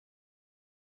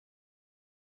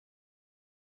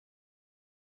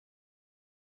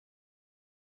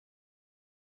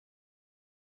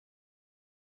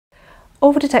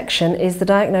Overdetection is the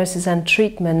diagnosis and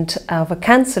treatment of a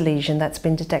cancer lesion that's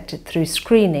been detected through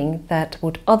screening that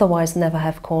would otherwise never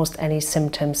have caused any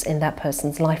symptoms in that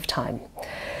person's lifetime.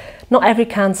 Not every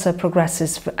cancer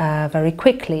progresses very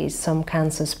quickly. Some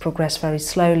cancers progress very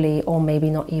slowly or maybe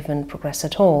not even progress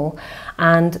at all.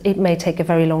 And it may take a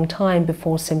very long time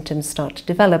before symptoms start to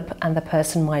develop, and the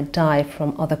person might die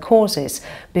from other causes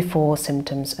before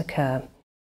symptoms occur.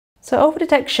 So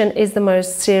overdetection is the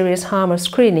most serious harm of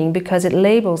screening because it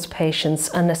labels patients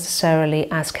unnecessarily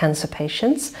as cancer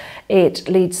patients. It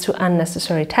leads to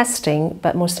unnecessary testing,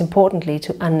 but most importantly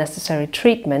to unnecessary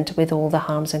treatment with all the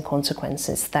harms and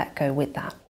consequences that go with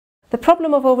that. The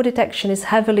problem of overdetection is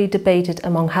heavily debated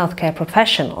among healthcare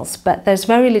professionals, but there's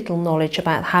very little knowledge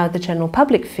about how the general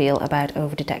public feel about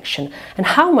overdetection and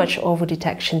how much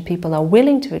overdetection people are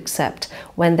willing to accept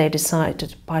when they decide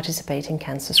to participate in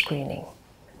cancer screening.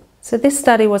 So this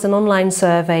study was an online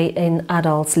survey in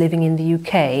adults living in the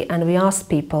UK, and we asked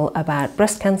people about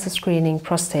breast cancer screening,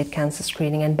 prostate cancer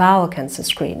screening and bowel cancer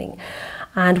screening.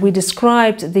 And we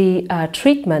described the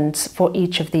treatments for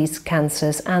each of these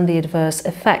cancers and the adverse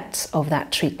effects of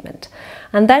that treatment.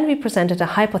 And then we presented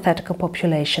a hypothetical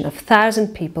population of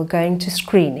 1,000 people going to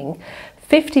screening.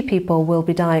 50 people will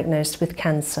be diagnosed with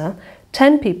cancer,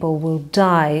 10 people will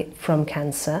die from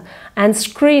cancer, and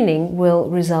screening will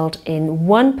result in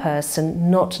 1 person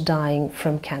not dying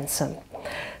from cancer.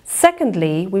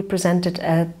 Secondly, we presented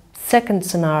a second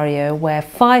scenario where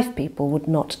 5 people would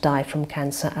not die from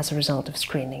cancer as a result of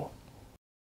screening.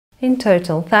 In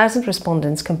total, 1,000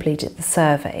 respondents completed the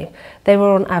survey. They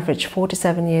were on average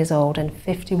 47 years old and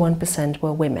 51%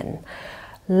 were women.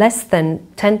 Less than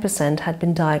 10% had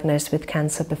been diagnosed with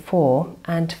cancer before,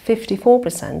 and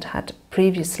 54% had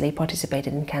previously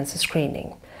participated in cancer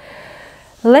screening.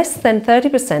 Less than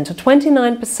 30% or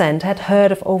 29% had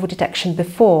heard of overdetection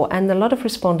before, and a lot of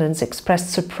respondents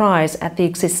expressed surprise at the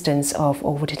existence of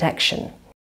overdetection.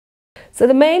 So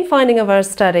the main finding of our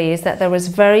study is that there was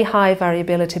very high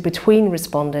variability between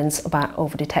respondents about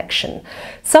overdetection.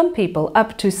 Some people,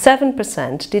 up to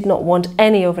 7%, did not want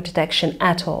any overdetection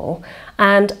at all,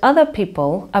 and other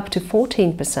people, up to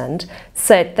 14%,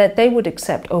 said that they would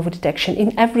accept overdetection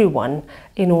in everyone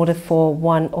in order for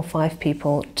 1 or 5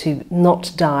 people to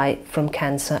not die from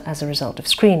cancer as a result of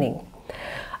screening.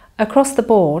 Across the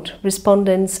board,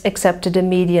 respondents accepted a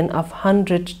median of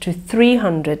 100 to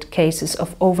 300 cases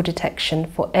of overdetection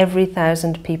for every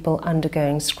 1,000 people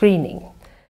undergoing screening.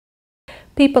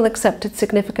 People accepted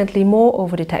significantly more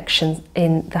overdetection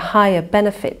in the higher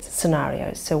benefit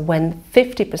scenarios. So when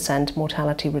 50%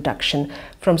 mortality reduction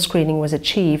from screening was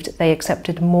achieved, they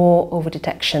accepted more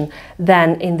overdetection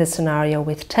than in the scenario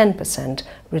with 10%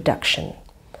 reduction.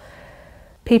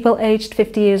 People aged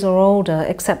 50 years or older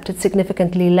accepted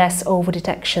significantly less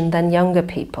overdetection than younger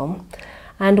people,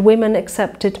 and women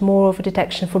accepted more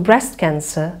overdetection for breast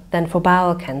cancer than for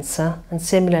bowel cancer, and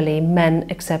similarly men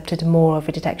accepted more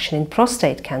overdetection in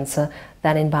prostate cancer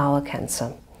than in bowel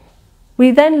cancer. We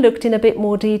then looked in a bit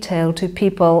more detail to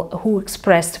people who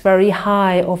expressed very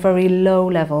high or very low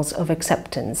levels of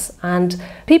acceptance, and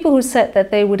people who said that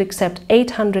they would accept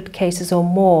 800 cases or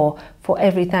more for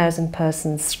every 1,000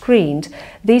 persons screened.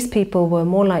 These people were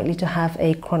more likely to have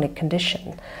a chronic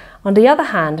condition. On the other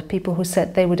hand, people who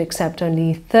said they would accept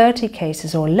only 30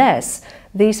 cases or less,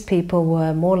 these people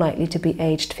were more likely to be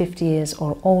aged 50 years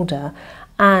or older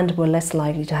and were less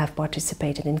likely to have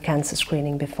participated in cancer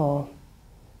screening before.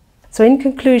 So in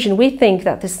conclusion, we think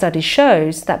that this study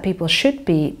shows that people should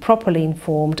be properly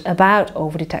informed about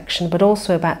overdetection, but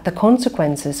also about the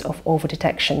consequences of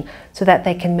overdetection, so that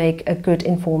they can make a good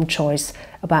informed choice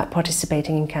about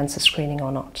participating in cancer screening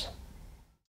or not.